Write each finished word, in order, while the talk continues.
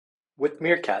With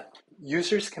Meerkat,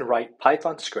 users can write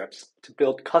Python scripts to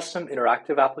build custom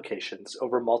interactive applications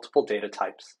over multiple data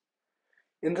types.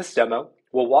 In this demo,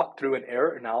 we'll walk through an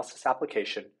error analysis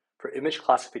application for image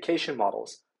classification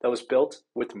models that was built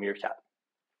with Meerkat.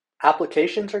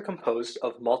 Applications are composed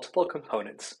of multiple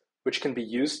components, which can be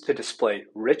used to display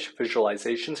rich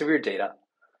visualizations of your data,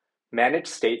 manage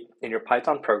state in your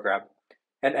Python program,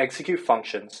 and execute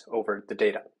functions over the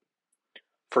data.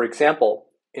 For example,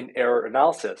 in error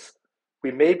analysis,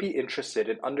 we may be interested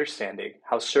in understanding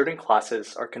how certain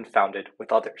classes are confounded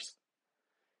with others.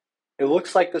 It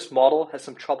looks like this model has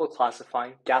some trouble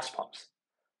classifying gas pumps.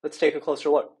 Let's take a closer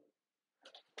look.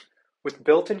 With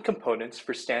built-in components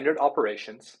for standard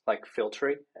operations like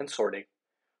filtering and sorting,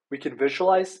 we can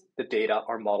visualize the data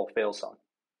our model fails on.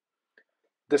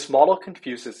 This model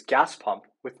confuses gas pump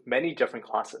with many different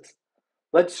classes.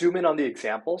 Let's zoom in on the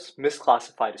examples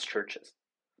misclassified as churches.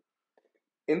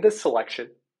 In this selection,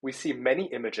 we see many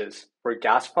images where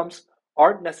gas pumps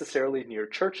aren't necessarily near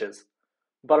churches,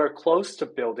 but are close to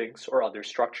buildings or other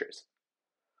structures.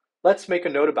 Let's make a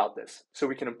note about this so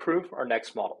we can improve our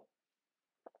next model.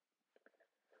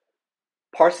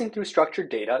 Parsing through structured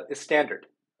data is standard,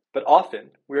 but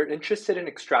often we are interested in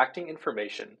extracting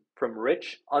information from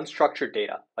rich, unstructured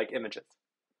data like images.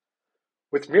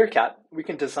 With Meerkat, we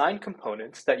can design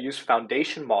components that use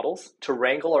foundation models to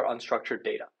wrangle our unstructured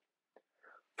data.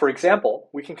 For example,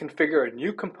 we can configure a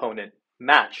new component,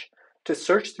 match, to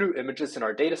search through images in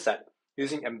our dataset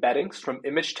using embeddings from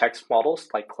image text models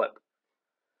like Clip.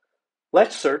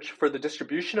 Let's search for the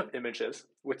distribution of images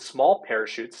with small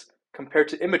parachutes compared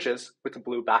to images with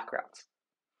blue backgrounds.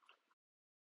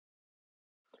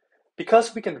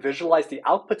 Because we can visualize the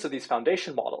outputs of these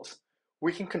foundation models,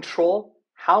 we can control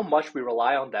how much we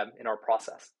rely on them in our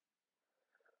process.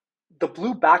 The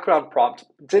blue background prompt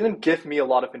didn't give me a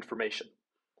lot of information.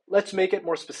 Let's make it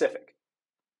more specific.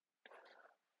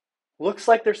 Looks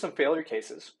like there's some failure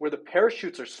cases where the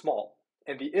parachutes are small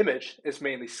and the image is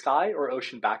mainly sky or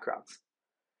ocean backgrounds.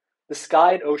 The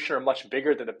sky and ocean are much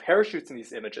bigger than the parachutes in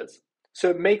these images, so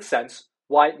it makes sense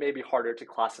why it may be harder to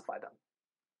classify them.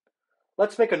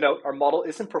 Let's make a note our model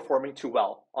isn't performing too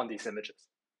well on these images.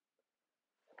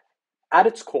 At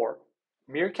its core,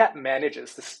 Meerkat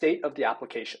manages the state of the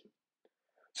application,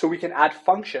 so we can add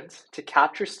functions to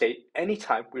capture state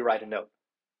anytime we write a note.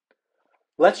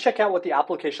 Let's check out what the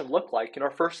application looked like in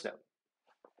our first note.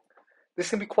 This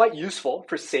can be quite useful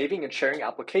for saving and sharing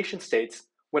application states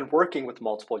when working with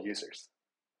multiple users.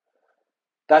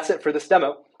 That's it for this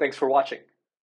demo. Thanks for watching.